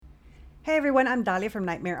Hey everyone, I'm Dahlia from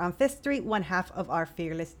Nightmare on Fifth Street, one half of our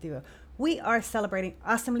fearless duo. We are celebrating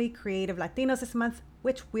awesomely creative Latinos this month,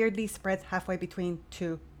 which weirdly spreads halfway between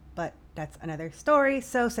two, but that's another story.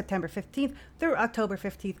 So, September 15th through October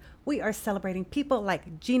 15th, we are celebrating people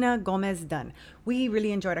like Gina Gomez Dunn. We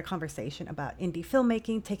really enjoyed our conversation about indie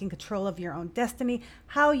filmmaking, taking control of your own destiny,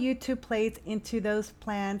 how YouTube plays into those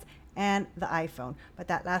plans, and the iPhone. But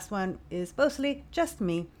that last one is mostly just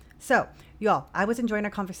me. So, y'all, I was enjoying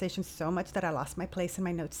our conversation so much that I lost my place in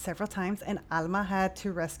my notes several times, and Alma had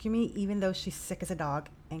to rescue me, even though she's sick as a dog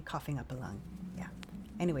and coughing up a lung. Yeah.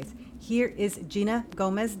 Anyways, here is Gina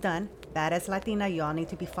Gomez Dunn, badass Latina y'all need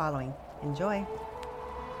to be following. Enjoy.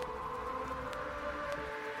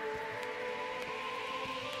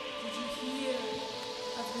 Did you hear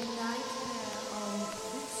of the nightmare on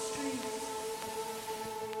Fifth Street?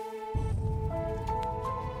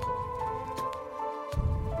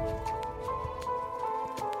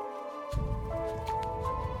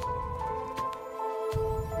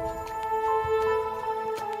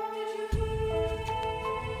 Did you hear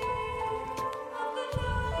of the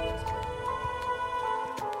nightmare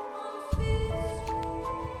on Fifth Street?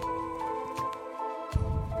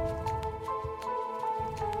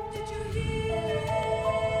 Did you hear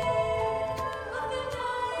of the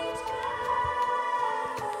nightmare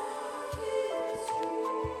on Fifth Street?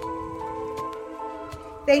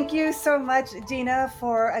 Thank you so much, Gina,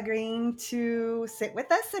 for agreeing to sit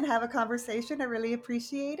with us and have a conversation. I really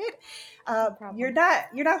appreciate it. No You're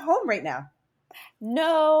problem. not home right now.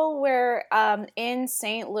 No, we're in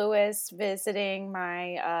St. Louis visiting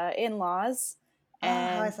my in-laws, How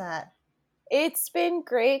and is that? it's been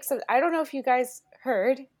great. So I don't know if you guys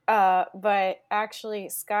heard, but actually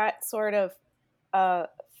Scott sort of uh,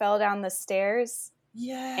 fell down the stairs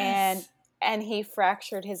and Yes. and he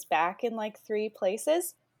fractured his back in like 3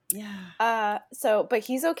 places. Yeah. But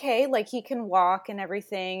he's okay. Like he can walk and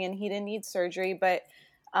everything, and he didn't need surgery. But,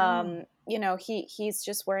 Oh. he's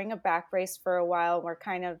just wearing a back brace for a while. We're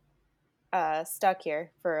kind of stuck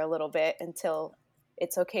here for a little bit until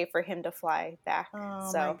it's okay for him to fly back. Oh my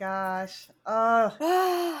So gosh. Oh.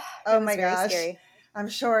 it Oh was my very gosh. scary. I'm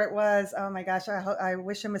sure it was. Oh my gosh. I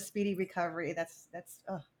wish him a speedy recovery. That's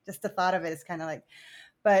just the thought of it is kind of like,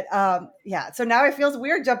 but yeah. So now it feels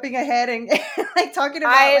weird jumping ahead and like talking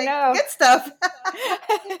about I like know. good stuff.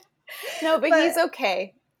 No, but he's But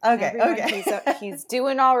okay. okay, Everyone, okay. he's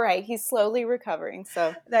doing all right. He's slowly recovering.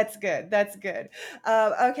 So That's good. That's good.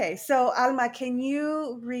 Okay, so Alma, can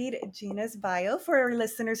you read Gina's bio for our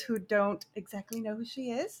listeners who don't exactly know who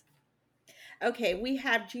she is? Okay, we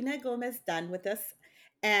have Gina Gomez Dunn with us,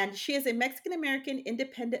 and she is a Mexican American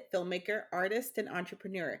independent filmmaker, artist, and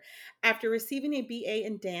entrepreneur. After receiving a BA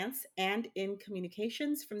in dance and in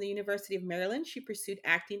communications from the University of Maryland, she pursued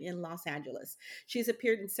acting in Los Angeles. She's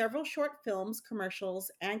appeared in several short films,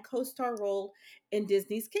 commercials, and co star role in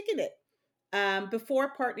Disney's Kickin' It.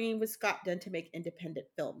 Before partnering with Scott Dunn to make independent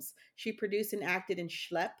films, she produced and acted in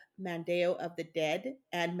Schlep, Mandeo of the Dead,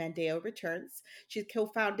 and Mandeo Returns. She co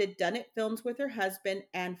founded Done It Films with her husband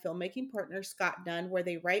and filmmaking partner Scott Dunn, where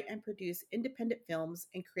they write and produce independent films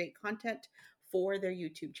and create content for their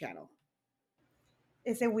YouTube channel.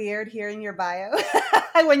 Is it weird hearing your bio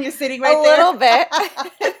when you're sitting a right there? little bit.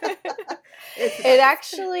 It's It nice.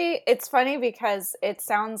 actually, it's funny because it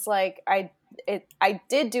sounds like I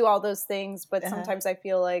did do all those things, but Uh-huh. sometimes I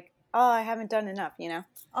feel like, oh, I haven't done enough, you know?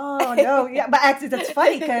 Oh no, yeah, but actually that's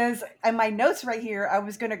funny because in my notes right here, I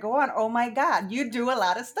was gonna go on. Oh my God, you do a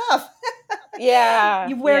lot of stuff. Yeah,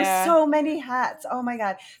 You wear yeah. so many hats. Oh my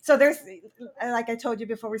God. So there's, like I told you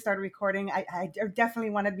before we started recording, I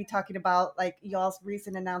definitely want to be talking about like y'all's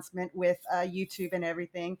recent announcement with YouTube and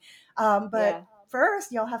everything. But Yeah.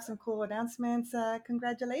 first, y'all have some cool announcements.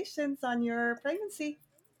 Congratulations on your pregnancy.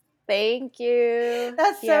 Thank you.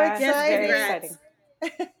 That's so Yeah, Yes, very exciting. congrats. exciting.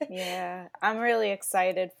 Yeah, I'm really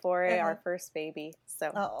excited for it, Uh-huh. our first baby.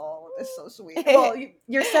 So, Oh, that's so sweet. Well,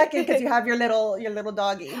 you're second because you have your little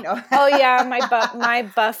doggy. No. oh yeah, my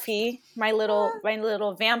Buffy, my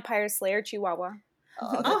little vampire slayer chihuahua. Oh,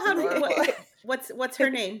 Oh, that's how do adorable. what's her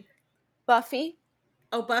name? Buffy.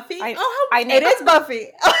 Oh, Buffy. I Oh, I how It named. is Buffy.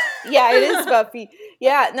 Yeah, it is Buffy.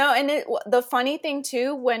 Yeah, no, and the funny thing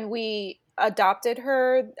too, when we adopted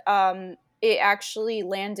her, it actually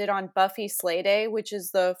landed on Buffy Slay Day, which is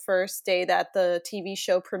the first day that the TV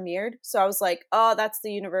show premiered. So I was like, oh, that's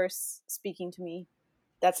the universe speaking to me.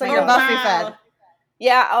 That's So my you're a oh dog. Buffy fan. wow.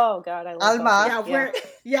 Yeah. Oh God, I love Buffy. Alma. Yeah,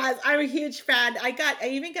 Yeah. I'm a huge fan. I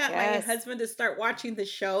even got my Yes. husband to start watching the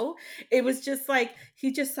show. It was just like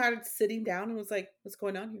he just started sitting down and was like, "What's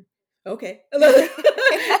going on here?" Okay. And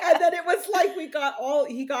then it was like he got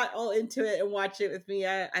all into it and watched it with me.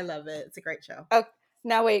 I love it. It's a great show. Oh,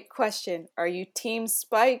 now wait, question. Are you Team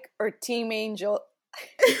Spike or Team Angel?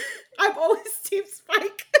 I'm always Team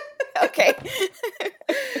Spike. Okay.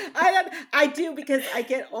 I do because I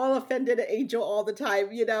get all offended at Angel all the time.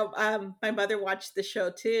 My mother watched the show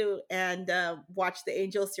too and watched the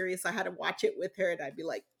Angel series. So I had to watch it with her, and I'd be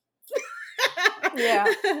like, Yeah.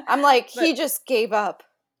 I'm like, but he just gave up.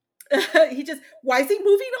 why is he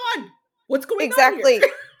moving on? What's going on here? Exactly.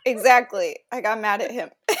 Exactly. I got mad at him.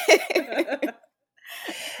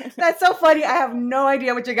 That's so funny. I have no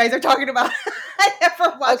idea what you guys are talking about. I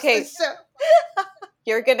never watched Okay. this show.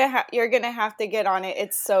 You're gonna have to get on it.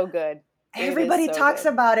 It's so good. Everybody talks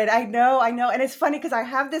about it. I know. And it's funny because I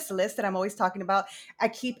have this list that I'm always talking about. I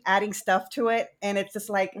keep adding stuff to it, and it's just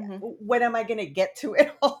like, when am I going to get to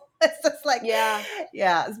it all? It's just like, yeah.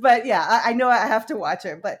 But yeah, I know I have to watch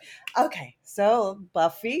it. But okay, so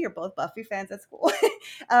Buffy, you're both Buffy fans. That's cool.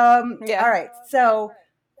 Yeah. All right. So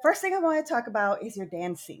first thing I want to talk about is your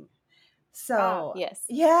dancing. So yes.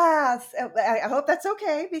 yes, I hope that's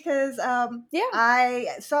okay because Yeah. I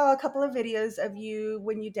saw a couple of videos of you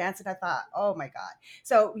when you dance, and I thought, oh my god!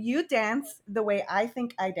 So you dance the way I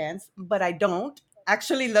think I dance, but I don't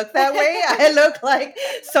actually look that way. I look like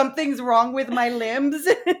something's wrong with my limbs.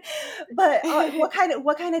 But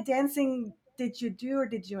what kind of dancing did you do, or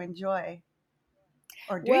did you enjoy,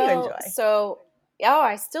 or do you Well, enjoy? so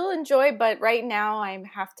I still enjoy, but right now I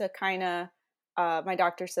have to kind of. My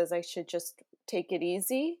doctor says I should just take it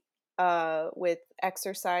easy with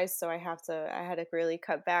exercise, so I had to really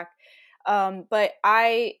cut back. But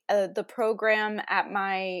the program at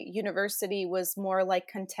my university was more like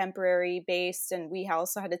contemporary based, and we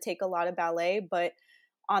also had to take a lot of ballet. But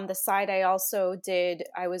on the side, I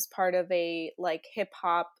was part of a like hip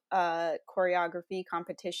hop choreography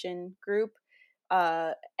competition group.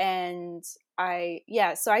 And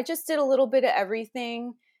so I just did a little bit of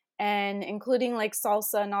everything, and including like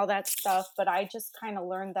salsa and all that stuff. But I just kind of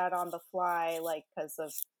learned that on the fly, like because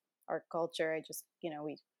of our culture. I just,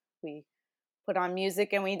 we put on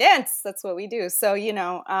music and we dance. That's what we do. So,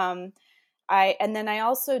 and then I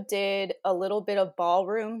also did a little bit of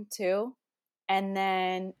ballroom too. And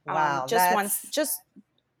then Wow, just that's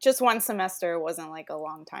just one semester. It wasn't like a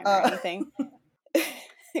long time or anything.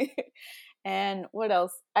 And what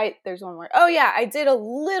else? There's one more. Oh yeah, I did a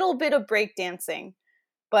little bit of breakdancing,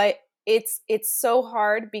 but it's so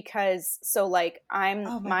hard because like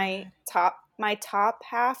oh my god. top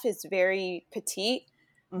half is very petite,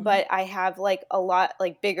 Mhm. but I have like a lot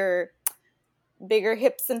like bigger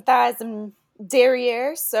hips and thighs and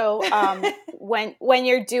derriere. So when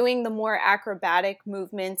you're doing the more acrobatic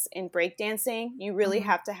movements in breakdancing, you really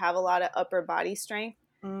have to have a lot of upper body strength.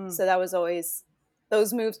 Mm. So that was always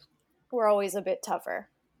those moves were always a bit tougher.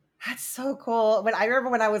 That's so cool. But I remember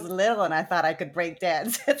when I was little and I thought I could break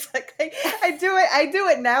dance. It's like I do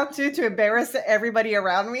it now too to embarrass everybody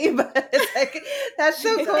around me. But it's like that's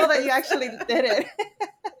so cool that you actually did it.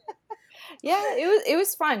 Yeah, it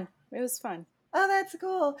was fun. It was fun. Oh, that's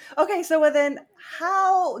cool. Okay, so then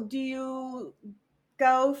how do you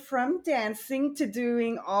go from dancing to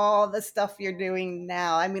doing all the stuff you're doing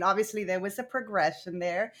now? I mean, obviously there was a progression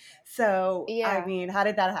there. So, I Yeah. mean, how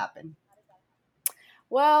did that happen?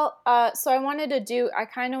 Well, so I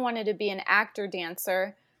kind of wanted to be an actor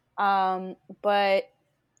dancer, but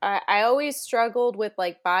I always struggled with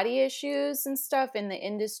like body issues and stuff in the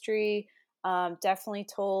industry. Definitely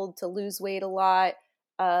told to lose weight a lot.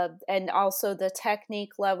 And also the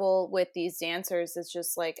technique level with these dancers is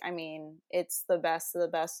just like, I mean, it's the best of the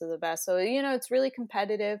best of the best. So, it's really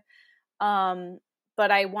competitive. Um, but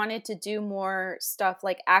I wanted to do more stuff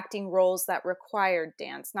like acting roles that required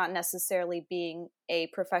dance, not necessarily being a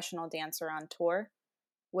professional dancer on tour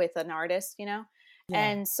with an artist. Yeah.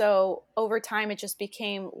 And so over time, it just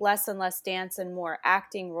became less and less dance and more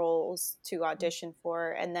acting roles to audition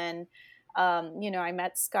for. And then, I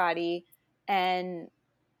met Scotty, and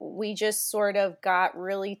we just sort of got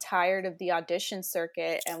really tired of the audition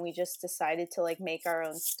circuit, and we just decided to like make our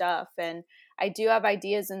own stuff. And I do have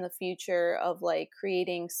ideas in the future of like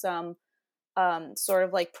creating some sort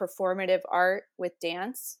of like performative art with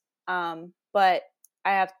dance. But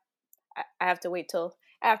I have I have to wait till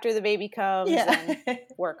after the baby comes Yeah. and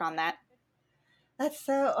work on that. That's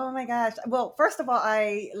so, oh my gosh. Well, first of all,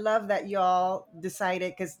 I love that y'all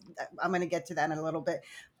decided, because I'm going to get to that in a little bit,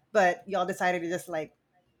 but y'all decided to just like,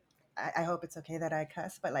 I hope it's okay that I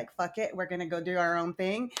cuss, but like, fuck it, we're gonna go do our own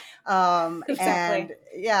thing. Exactly. And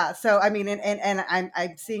yeah, so I mean, and I'm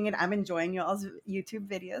seeing it. I'm enjoying y'all's YouTube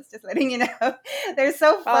videos. Just letting you know, they're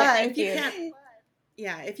so Oh, fun. thank you.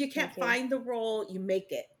 Yeah, if you can't Thank you. find the role, you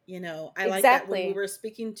make it. I like that when we Exactly. were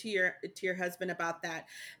speaking to your husband about that,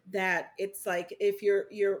 that it's like if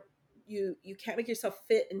you can't make yourself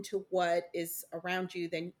fit into what is around you,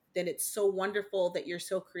 then it's so wonderful that you're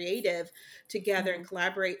so creative together and Hmm.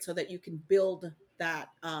 collaborate so that you can build that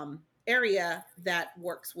area that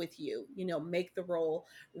works with you. Make the role,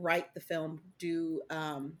 write the film, do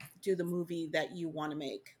the movie that you want to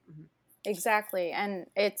make. Mhm. Exactly. And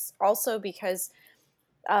it's also because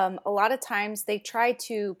a lot of times they try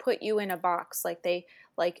to put you in a box,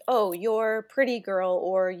 like, oh, you're pretty girl,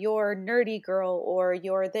 or you're nerdy girl, or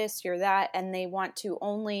you're this, you're that, and they want to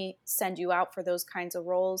only send you out for those kinds of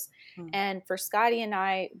roles. Mm, And for Scotty and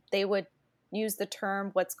I, they would use the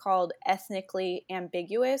term what's called ethnically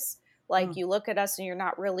ambiguous, like mm, you look at us and you're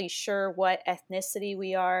not really sure what ethnicity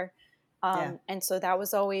we are. yeah, And so that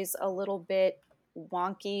was always a little bit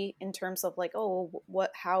wonky in terms of like, oh,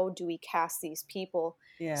 what, how do we cast these people?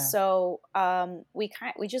 yeah, So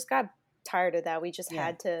we just got tired of that. We just yeah,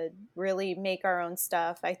 had to really make our own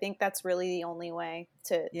stuff. I think that's really the only way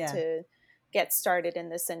yeah. to get started in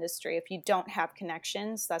this industry. If you don't have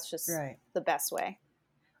connections, that's just Right. the best way.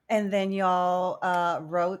 And then y'all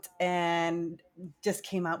wrote and just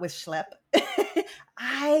came out with Schlep.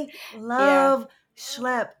 I Yeah. love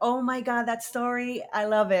Schlep. Oh my God, that story. I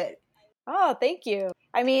love it. Oh, thank you.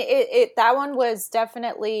 I mean, it that one was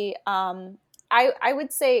definitely I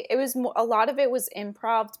would say it was a lot of it was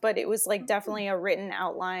improv, but it was like Mm, definitely a written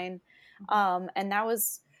outline. mhm. And that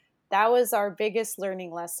was our biggest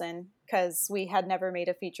learning lesson because we had never made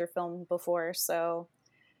a feature film before, so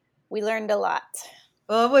we learned a lot.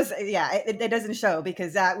 Well, it was, yeah, it doesn't show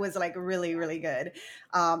because that was like really, really good.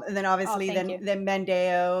 And then Oh, obviously, thank you. then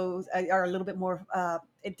Mendeo are a little bit more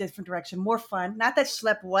a different direction, more fun. Not that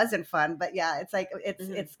Schlep wasn't fun, but yeah, it's like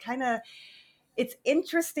Hmm. it's kind of it's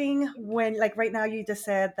interesting when like right now you just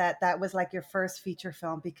said that that was like your first feature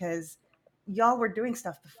film because y'all were doing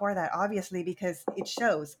stuff before that, obviously, because it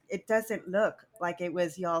shows. It doesn't look like it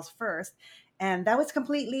was y'all's first, and that was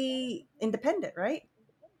completely independent, right?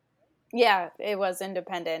 Yeah, it was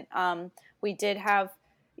independent. We did have,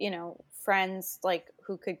 friends like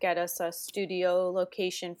who could get us a studio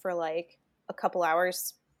location for like a couple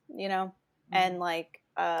hours, you know, Mhm. and like,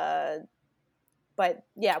 but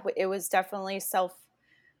yeah, it was definitely self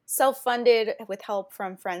funded with help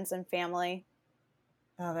from friends and family.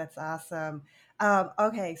 Oh, that's awesome.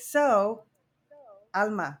 Okay, so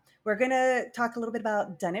Alma, we're gonna talk a little bit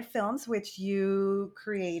about Done It Films, which you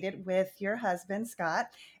created with your husband Scott.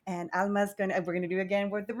 And Alma's gonna we're gonna do again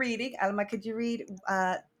with the reading. Alma, could you read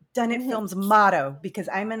Done It Mhm. Films motto? Because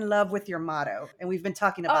I'm in love with your motto, and we've been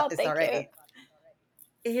talking about Oh, this thank you. already.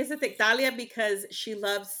 Here's the thing, Dahlia, because she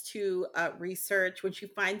loves to research when she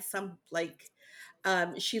finds some like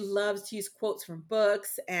she loves to use quotes from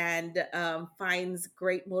books and finds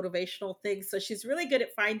great motivational things. So she's really good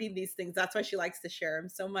at finding these things. That's why she likes to share them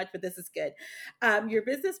so much. But this is good. Your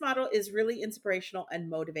business model is really inspirational and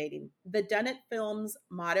motivating. The Done It Films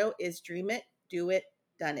motto is dream it, do it,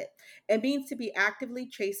 done it. It means to be actively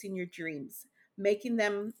chasing your dreams, making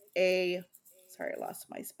them a sorry, I lost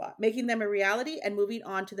my spot. Making them a reality and moving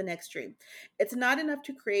on to the next dream. It's not enough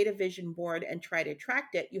to create a vision board and try to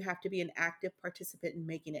attract it. You have to be an active participant in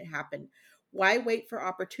making it happen. Why wait for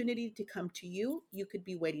opportunity to come to you? You could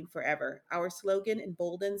be waiting forever. Our slogan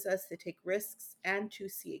emboldens us to take risks and to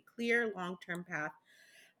see a clear long term path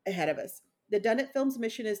ahead of us. The Done It Films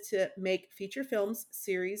mission is to make feature films,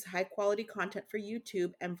 series, high quality content for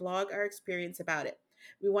YouTube, and vlog our experience about it.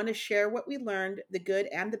 We want to share what we learned, the good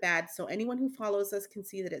and the bad, so anyone who follows us can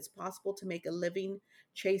see that it's possible to make a living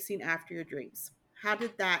chasing after your dreams. How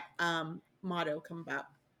did that motto come about?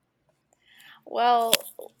 Well,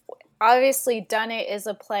 obviously, Done It is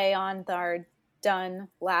a play on our Dunn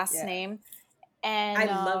last Yeah. name, I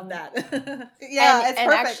and love that. Yeah, it's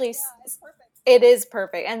and perfect. actually it is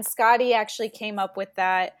perfect. And Scotty actually came up with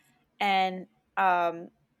that, and um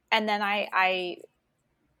and then I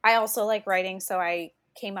also like writing, so I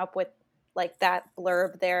came up with like that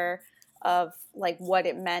blurb there of like what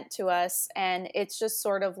it meant to us. And it's just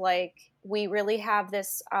sort of like we really have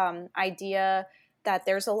this idea that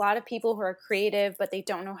there's a lot of people who are creative, but they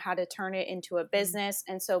don't know how to turn it into a Mm, business.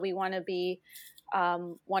 And so we want to be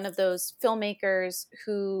one of those filmmakers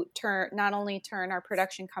who not only turn our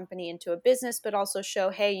production company into a business, but also show,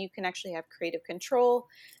 hey, you can actually have creative control.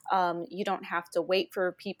 You don't have to wait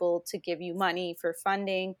for people to give you money for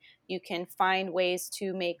funding. You can find ways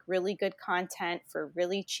to make really good content for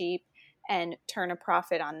really cheap and turn a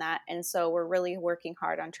profit on that. And so we're really working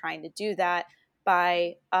hard on trying to do that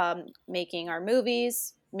by making our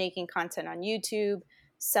movies, making content on YouTube,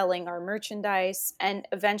 selling our merchandise, and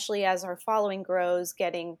eventually as our following grows,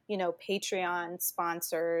 getting, Patreon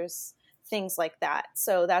sponsors, things like that.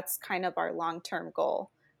 So that's kind of our long-term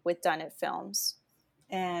goal with Done It Films.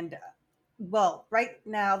 And well, right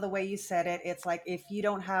now, the way you said it, it's like if you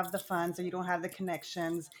don't have the funds or you don't have the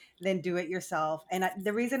connections, then do it yourself. And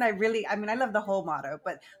the reason I mean, I love the whole motto,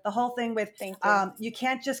 but the whole thing with Thank you. you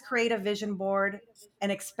can't just create a vision board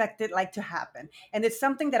and expect it like to happen. And it's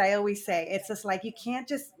something that I always say. It's just like you can't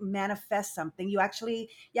just manifest something. You actually,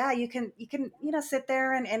 yeah, you can sit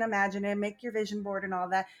there and imagine it, make your vision board and all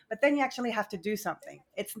that, but then you actually have to do something.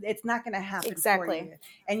 It's not going to happen for Exactly. you.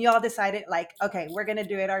 And y'all decided like, okay, we're going to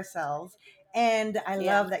do it ourselves. And I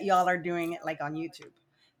Yeah. love that y'all are doing it like on YouTube,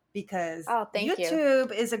 because Oh, thank you.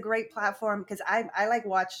 YouTube is a great platform, because I like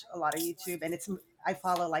watch a lot of YouTube, and I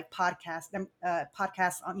follow like podcasts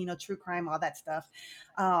on, true crime, all that stuff.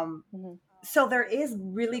 Mhm. So there is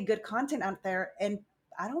really good content out there, and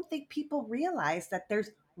I don't think people realize that there's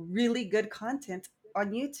really good content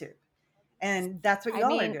on YouTube, and that's what I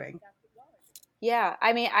y'all are mean, doing. yeah,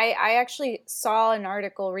 I mean, I actually saw an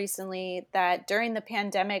article recently that during the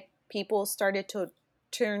pandemic, people started to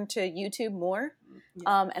turn to YouTube more.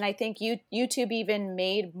 Yeah. And I think YouTube even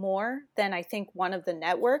made more than I think one of the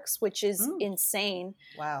networks, which is Mm, insane.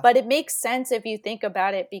 wow. But it makes sense if you think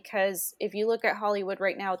about it, because if you look at Hollywood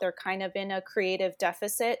right now, they're kind of in a creative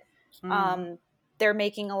deficit. Hmm. Um, they're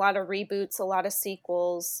making a lot of reboots, a lot of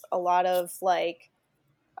sequels, a lot of like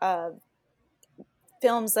uh,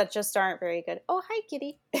 films that just aren't very good. Oh, hi,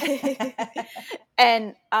 kitty.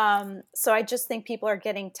 And so I just think people are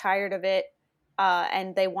getting tired of it,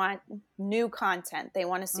 and they want new content. They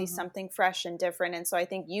want to see Hmm. something fresh and different. And so I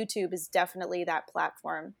think YouTube is definitely that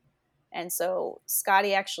platform. And so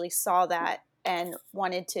Scotty actually saw that and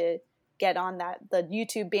wanted to get on the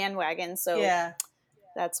YouTube bandwagon. So Yeah.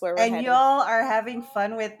 that's where we're And headed. y'all are having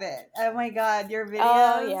fun with it. Oh my God, your Oh,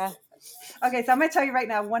 videos. yeah. Okay, so I'm gonna tell you right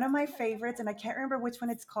now, one of my favorites, and I can't remember which one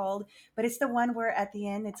it's called, but it's the one where at the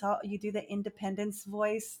end it's all you do the Independence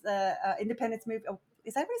voice, the Independence movie. Oh,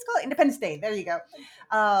 is that what it's called? Independence Day. There you go.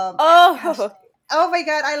 Gosh, Oh, oh my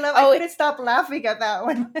God, I oh, couldn't stop laughing at that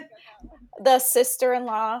one. the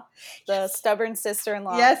sister-in-law, the stubborn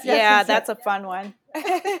sister-in-law. Yes, yes, Yeah, yes, yes. that's a fun one.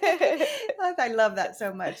 I love that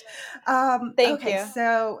so much. Thank Okay, you.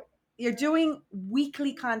 so you're doing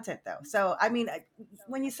weekly content though. So I mean,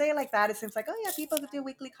 when you say it like that, it seems like, oh yeah, people do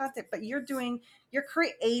weekly content, but you're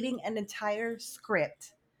creating an entire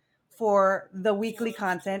script for the weekly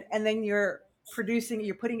content, and then you're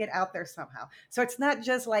putting it out there somehow. So it's not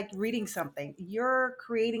just like reading something, you're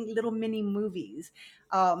creating little mini movies.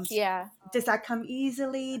 um Yeah. does that come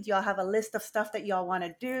easily? Do y'all have a list of stuff that y'all want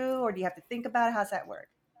to do, or do you have to think about it? How's that work?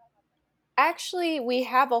 Actually, we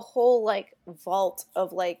have a whole like vault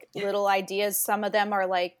of like little ideas. Some of them are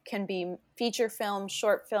like can be feature films,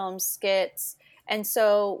 short films, skits. And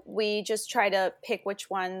so we just try to pick which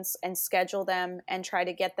ones and schedule them and try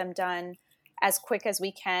to get them done as quick as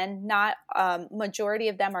we can. Not majority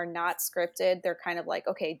of them are not scripted. They're kind of like,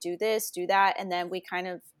 okay, do this, do that, and then we kind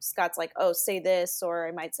of Scott's like, oh, say this, or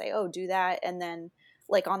I might say, oh, do that, and then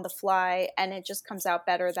like on the fly, and it just comes out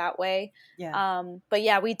better that way. Yeah. But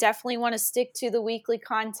yeah, we definitely want to stick to the weekly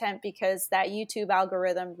content, because that YouTube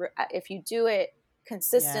algorithm, if you do it Yeah.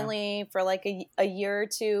 consistently for like a year or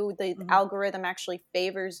two, the Hmm. algorithm actually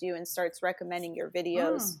favors you and starts recommending your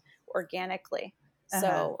videos Mm. organically. Uh-huh.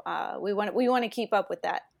 So we want to keep up with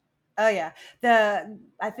that. Oh yeah.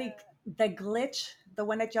 I think the glitch, the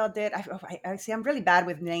one that y'all did. I see. I'm really bad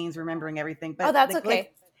with names, remembering everything. Oh, But that's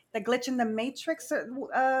okay. the glitch in the Matrix, the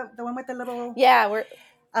one with the little. Yeah,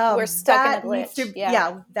 we're stuck in a That needs glitch. to, Yeah.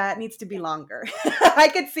 yeah, that needs to be longer. I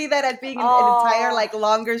could see that as being an entire Oh, like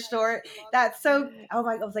longer short. That's so. Oh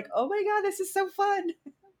my! I was like, oh my God, this is so fun.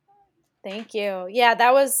 thank you. Yeah,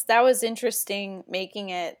 that was interesting making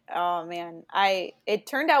it. Oh man, it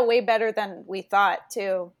turned out way better than we thought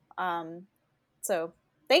too. So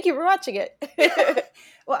thank you for watching it.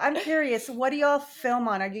 Well, I'm curious. What do y'all film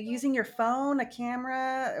on? Are you using your phone, a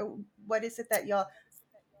camera? What is it that y'all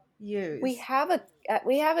we use? have a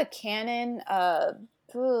we have a Canon.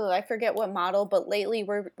 I forget what model, but lately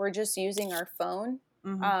we're just using our phone.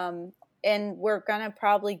 Hmm. Um, and we're gonna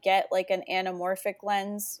probably get like an anamorphic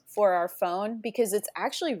lens for our phone, because it's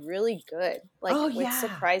actually really good. Like Oh it's yeah.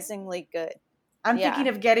 surprisingly good. I'm thinking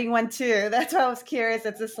Yeah. of getting one too. That's why I was curious.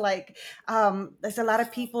 It's just like there's a lot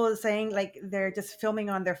of people saying like they're just filming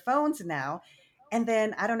on their phones now. And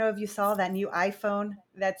then I don't know if you saw that new iPhone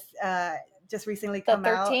that's just recently The come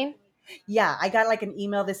out. 13. Yeah, I got like an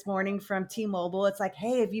email this morning from T-Mobile. It's like,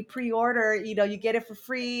 hey, if you pre-order, you get it for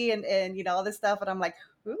free, and all this stuff. And I'm like,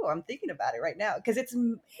 ooh, I'm thinking about it right now because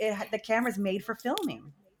the camera's made for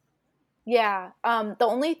filming. Yeah. The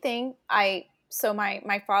only thing so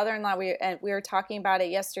my father-in-law, we were talking about it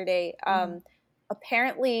yesterday. Mm-hmm.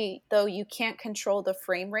 Apparently though, you can't control the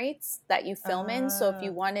frame rates that you film in. So Uh,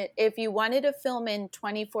 if you wanted to film in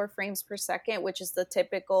 24 frames per second, which is the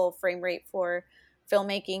typical frame rate for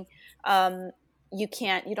filmmaking, um, you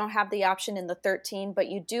don't have the option in the 13, but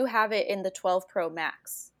you do have it in the 12 Pro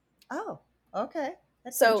Max. oh, okay,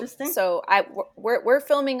 that's So interesting. so I we're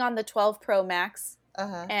filming on the 12 Pro Max, Uh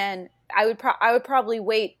huh. and I would probably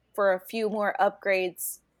wait for a few more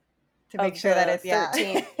upgrades To make of sure that the it's, yeah.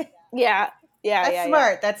 13. Yeah, yeah, That's yeah, yeah.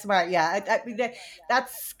 smart. That's smart. Yeah,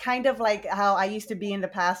 that's kind of like how I used to be in the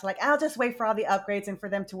past. Like, I'll just wait for all the upgrades and for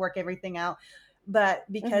them to work everything out. But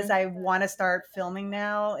because Hmm. I want to start filming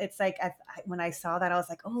now, it's like when I saw that, I was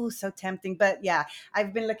like, oh, so tempting. But yeah,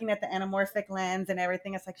 I've been looking at the anamorphic lens and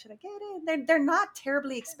everything. It's like, should I get it? They're not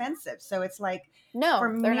terribly expensive, so it's like, for No,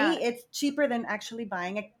 they're me, not. it's cheaper than actually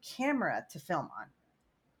buying a camera to film on.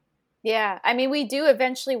 Yeah, I mean, we do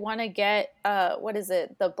eventually want to get what is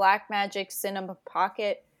it? The Blackmagic Cinema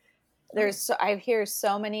Pocket. Oh. I hear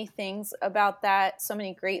so many things about that, so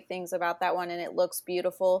many great things about that one, and it looks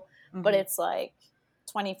beautiful, but Mm-hmm. it's like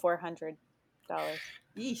 $2,400.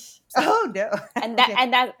 Yeesh. So, Oh no. and that Okay.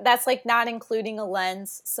 and that that's like not including a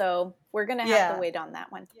lens, so we're gonna have to Yeah. wait on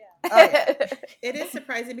that one. Oh yeah. It is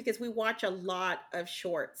surprising because we watch a lot of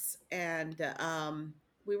shorts, and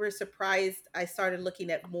we were surprised. I started looking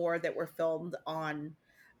at more that were filmed on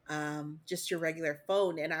just your regular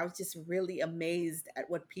phone, and I was just really amazed at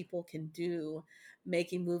what people can do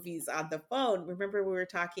making movies on the phone. Remember, we were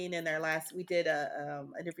talking in our last, we did a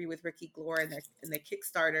interview with Ricky Glore in the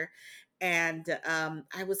Kickstarter, and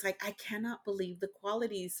I was like, I cannot believe the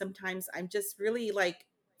quality. Sometimes I'm just really like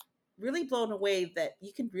really blown away that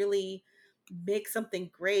you can really make something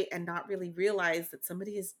great and not really realize that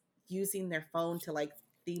somebody is using their phone to like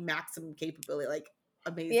the maximum capability, like Yeah.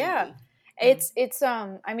 amazingly. Mhm. It's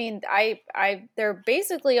I mean, I they're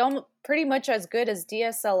basically almost pretty much as good as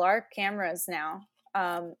DSLR cameras now.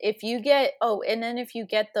 If you get and then if you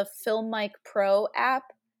get the Filmic Pro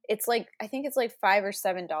app, it's like, I think it's like $5 or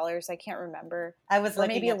 $7. I can't remember, I was or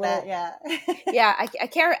maybe looking a at that. little. Yeah. Yeah,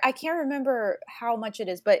 I can't remember how much it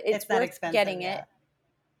is, but it's It's not worth expensive. getting it. Yeah.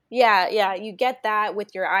 Yeah, yeah, you get that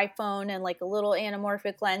with your iPhone and like a little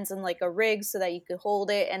anamorphic lens and like a rig so that you could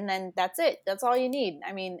hold it, and then that's it. That's all you need.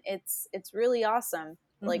 I mean, it's really awesome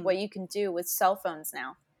like Hmm. what you can do with cell phones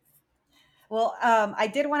now. Well, I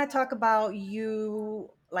did want to talk about you.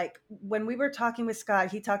 Like when we were talking with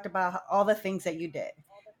Scott, he talked about all the things that you did,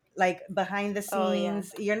 like behind the Oh yeah.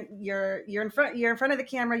 scenes. You're in front of the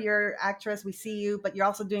camera. You're actress. We see you, but you're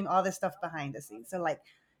also doing all this stuff behind the scenes. So like,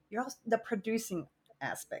 you're also the producing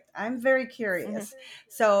aspect. I'm very Hmm. curious.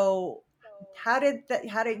 So how did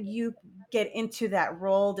you get into that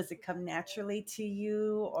role? Does it come naturally to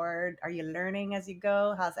you, or are you learning as you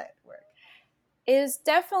go? How's that work? Is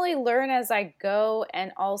definitely learn as I go,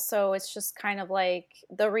 and also it's just kind of like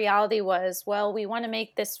the reality was, well, we want to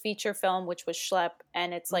make this feature film, which was Schlep,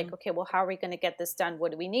 and it's like, Mm, okay, well, how are we going to get this done? What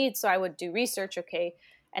do we need? So I would do research, okay,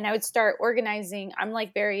 and I would start organizing. I'm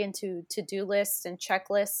like very into to-do lists and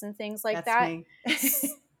checklists and things like that's that.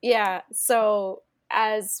 me. Yeah, so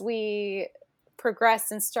as we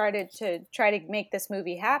progressed and started to try to make this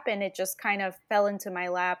movie happen, it just kind of fell into my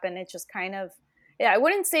lap, and it just kind of, yeah, I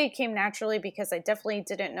wouldn't say it came naturally because I definitely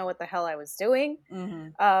didn't know what the hell I was doing Hmm.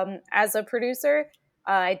 as a producer.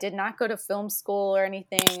 I did not go to film school or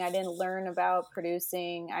anything. I didn't learn about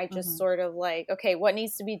producing. I just Hmm. sort of like, okay, what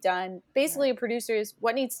needs to be done? Right. Basically, a producer is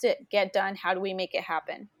what needs to get done. How do we make it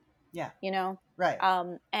happen? Yeah. You know, Right.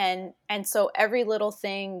 and so every little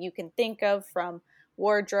thing you can think of, from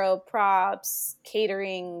wardrobe, props,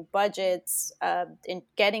 catering, budgets, in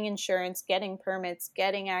getting insurance, getting permits,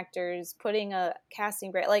 getting actors, putting a casting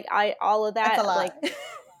grant, like I all of That's a that, like lot.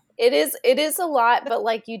 it is a lot, but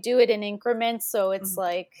like you do it in increments, so it's Mhm.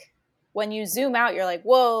 like when you zoom out, you're like,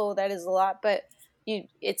 whoa, that is a lot, but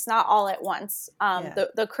it's not all at once. Yeah.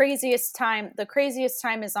 The craziest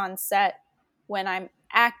time is on set when I'm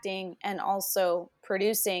acting and also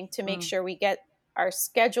producing to make Mm. sure we get our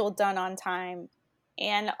schedule done on time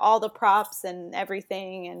and all the props and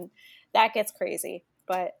everything, and that gets crazy,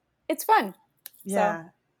 but it's fun. So Yeah.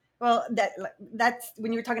 Well, that's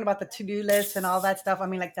when you were talking about the to-do list and all that stuff. I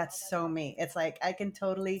mean, like, that's so me. It's like I can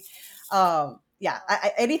totally, yeah.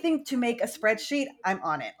 Anything to make a spreadsheet, I'm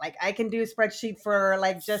on it. Like, I can do a spreadsheet for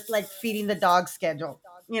like just like feeding the dog schedule.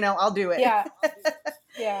 I'll do it. yeah.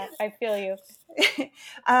 Yeah, I feel you.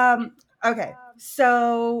 um, okay,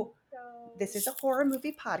 so this is a horror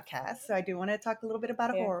movie podcast, so I do want to talk a little bit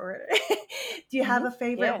about a Yeah. horror. Do you have Mm-hmm. a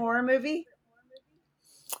favorite Yeah. horror movie?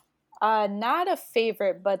 Not a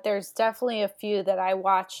favorite, but there's definitely a few that I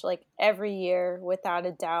watch like every year without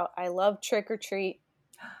a doubt. I love Trick or Treat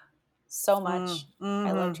so much.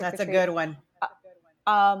 I love Trick or That's a Treat. good one.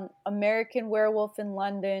 American Werewolf in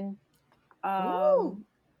London. Ooh,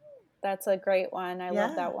 That's a great one. I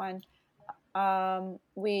love yeah. that one.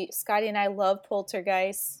 We Scotty and I love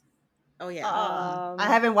Poltergeist. Oh yeah, I Um,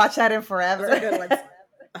 haven't watched that in those are forever. good ones.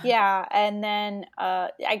 yeah, and then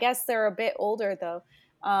I guess they're a bit older though.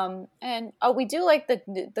 And oh, we do like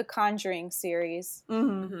the Conjuring series.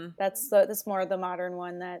 Hmm. Hmm. That's more of the modern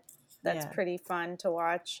one that's Yeah. pretty fun to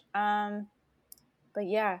watch. But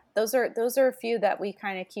yeah, those are a few that we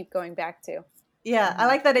kind of keep going back to. Yeah, I Hmm.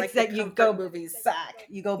 like that it's Like the that you comfort go movies. back.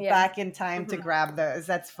 You go Yeah, back in time to Hmm. grab those.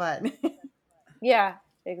 That's fun. yeah,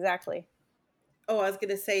 exactly. Oh, I was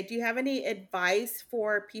gonna say, do you have any advice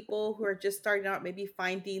for people who are just starting out, maybe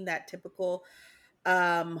finding that typical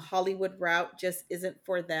Hollywood route just isn't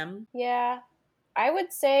for them? Yeah, I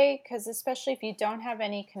would say because especially if you don't have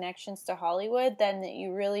any connections to Hollywood, then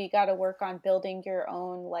you really got to work on building your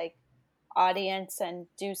own like audience and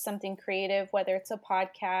do something creative, whether it's a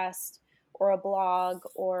podcast or a blog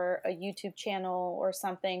or a YouTube channel or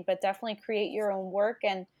something. But definitely create your own work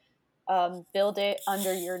and build it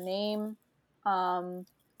under your name. Um,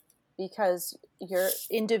 because your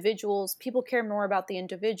individuals, people care more about the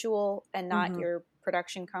individual and not Hmm. your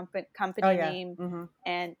production Oh company yeah. name. Hmm.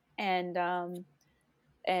 And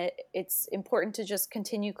it's important to just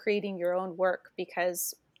continue creating your own work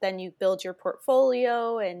because then you build your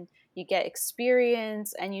portfolio and you get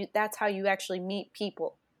experience and you that's how you actually meet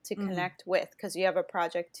people to Hmm. connect with because you have a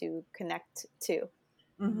project to connect to.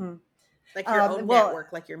 Hmm. Like your own Well,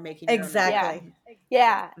 network, like you're making your own network. Yeah. exactly.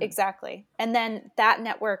 Yeah, Mhm. exactly. And then that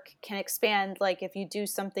network can expand. Like if you do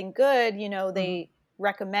something good, Hmm. they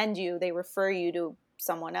recommend you, they refer you to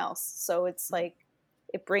someone else. So it's Mhm. like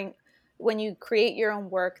it bring when you create your own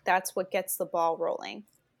work, that's what gets the ball rolling.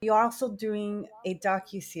 You're also doing a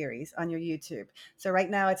docu series on your YouTube. So right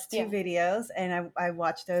now it's two Yeah. videos, and I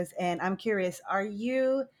watched those, and I'm curious: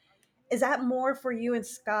 is that more for you and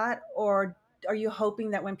Scott, or are you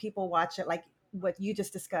hoping that when people watch it, like what you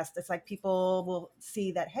just discussed, it's like people will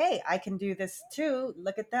see that, hey, I can do this too.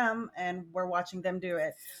 Look at them, and we're watching them do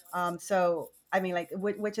it. So I mean, like,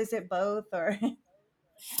 which is it, both or?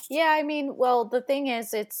 Yeah, I mean, well, the thing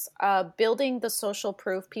is, it's building the social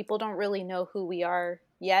proof. People don't really know who we are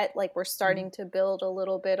yet. Like, we're Hmm. starting to build a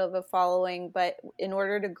little bit of a following, but in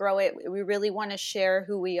order to grow it, we really want to share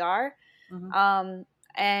who we are. Hmm. Um,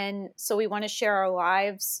 and so we want to share our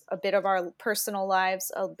lives, a bit of our personal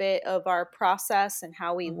lives, a bit of our process and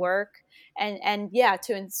how we Hmm. work. And yeah,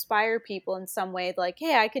 to inspire people in some way, like,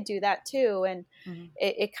 hey, I could do that too. And Hmm.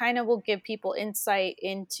 it kind of will give people insight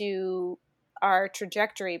into our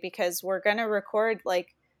trajectory because we're going to record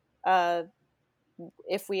like uh,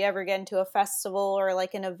 if we ever get into a festival or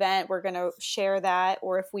like an event, we're going to share that.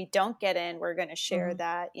 Or if we don't get in, we're going to share Hmm.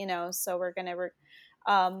 that, so we're going to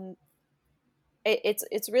um,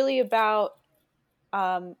 it's really about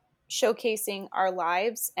um, showcasing our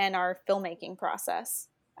lives and our filmmaking process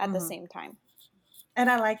at the Hmm. same time. And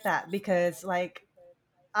I like that because, like,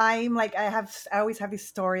 I always have these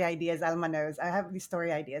story ideas. Alma knows I have these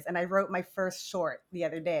story ideas, and I wrote my first short the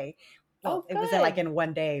other day. Well, Oh, it wasn't like good. in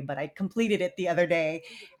one day, but I completed it the other day,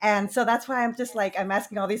 and so that's why I'm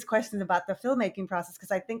asking all these questions about the filmmaking process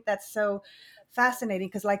because I think that's so fascinating.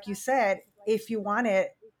 Because, like you said, if you want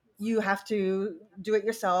it, you have to do it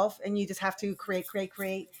yourself, and you just have to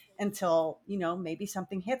create until maybe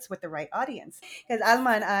something hits with the right audience. Because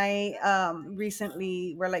Alma and I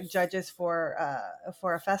recently were like judges for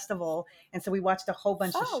a festival, and so we watched a whole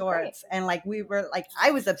bunch of Oh, great. shorts, and like we were like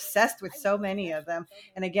I was obsessed with so many of them,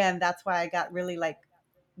 and again that's why I got really like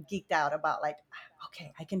geeked out about like,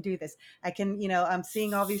 okay, I can do this. I can, I'm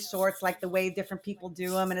seeing all these shorts, like the way different people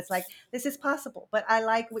do them, and it's like this is possible. But I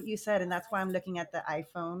like what you said, and that's why I'm looking at the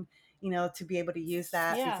iPhone, to be able to use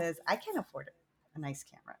that Yeah. because I can't afford a nice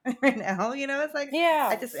camera right now. It's like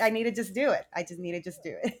Yeah. I need to just do it. I just need to just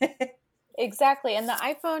do it. Exactly. And the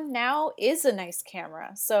iPhone now is a nice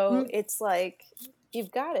camera. So Mm, it's like,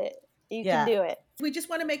 you've got it. You can yeah. do it. We just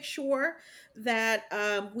want to make sure that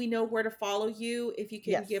we know where to follow you. If you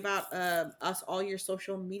can Yes. give out us all your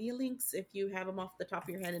social media links, if you have them off the top of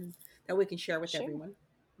your head, and that we can share with Sure. everyone.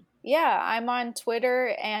 Yeah. I'm on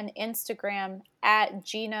Twitter and Instagram at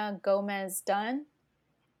Gina Gomez Dunn.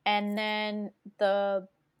 And then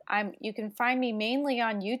you can find me mainly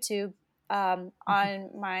on YouTube. on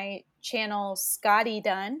my channel, Scotty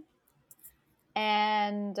Dunn.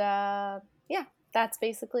 And yeah, that's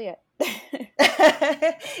basically it.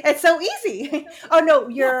 It's so easy. Oh no,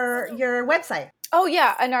 Yeah. your website. Oh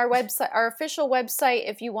yeah, and our website, our official website,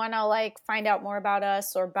 if you want to like find out more about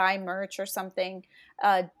us or buy merch or something,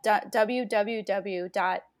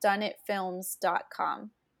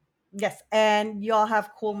 www.dunnitfilms.com. Yes, and y'all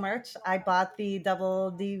have cool merch. I bought the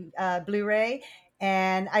double D Blu-ray,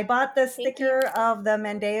 and I bought the Thank you. sticker of the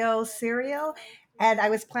Mandeo cereal, and I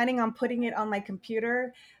was planning on putting it on my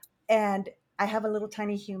computer. And I have a little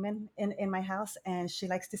tiny human in my house, and she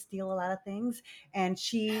likes to steal a lot of things. And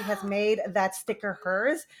she has made that sticker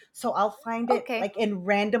hers, so I'll find it Okay. like in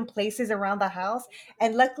random places around the house.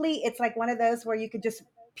 And luckily, it's like one of those where you could just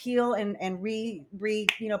peel and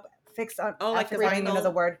fix on. Oh, I like the forget, I don't even know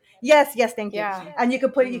the vinyl. word. Yes, thank you. Yeah. And you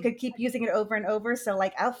could put it, you Mm. could keep using it over and over. So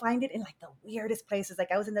like I'll find it in like the weirdest places. Like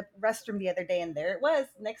I was in the restroom the other day, and there it was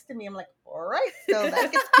next to me. I'm like, all right, so that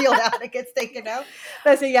gets peeled out, it gets taken out.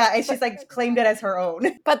 So yeah, and she's like claimed it as her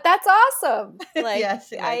own. But that's awesome. Like, Yeah,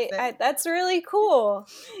 she likes it. that's really cool.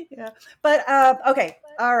 Yeah, but okay,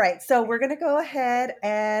 all right. So we're gonna go ahead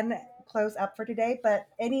and close up for today. But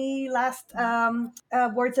any last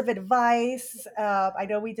words of advice? I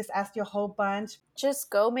know we just asked you a whole bunch. Just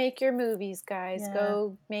go make your movies, guys. Yeah.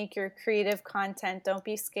 Go make your creative content. Don't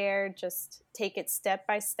be scared. Just take it step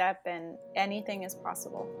by step, and anything is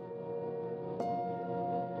possible.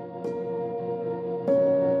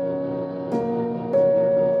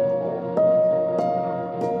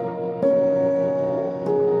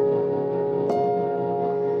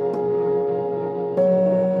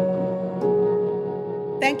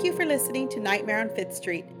 Thank you for listening to Nightmare on Fifth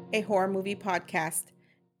Street, a horror movie podcast.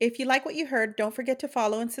 If you like what you heard, don't forget to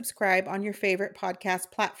follow and subscribe on your favorite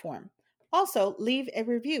podcast platform. Also, leave a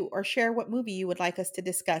review or share what movie you would like us to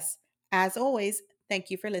discuss. As always, thank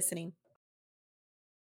you for listening.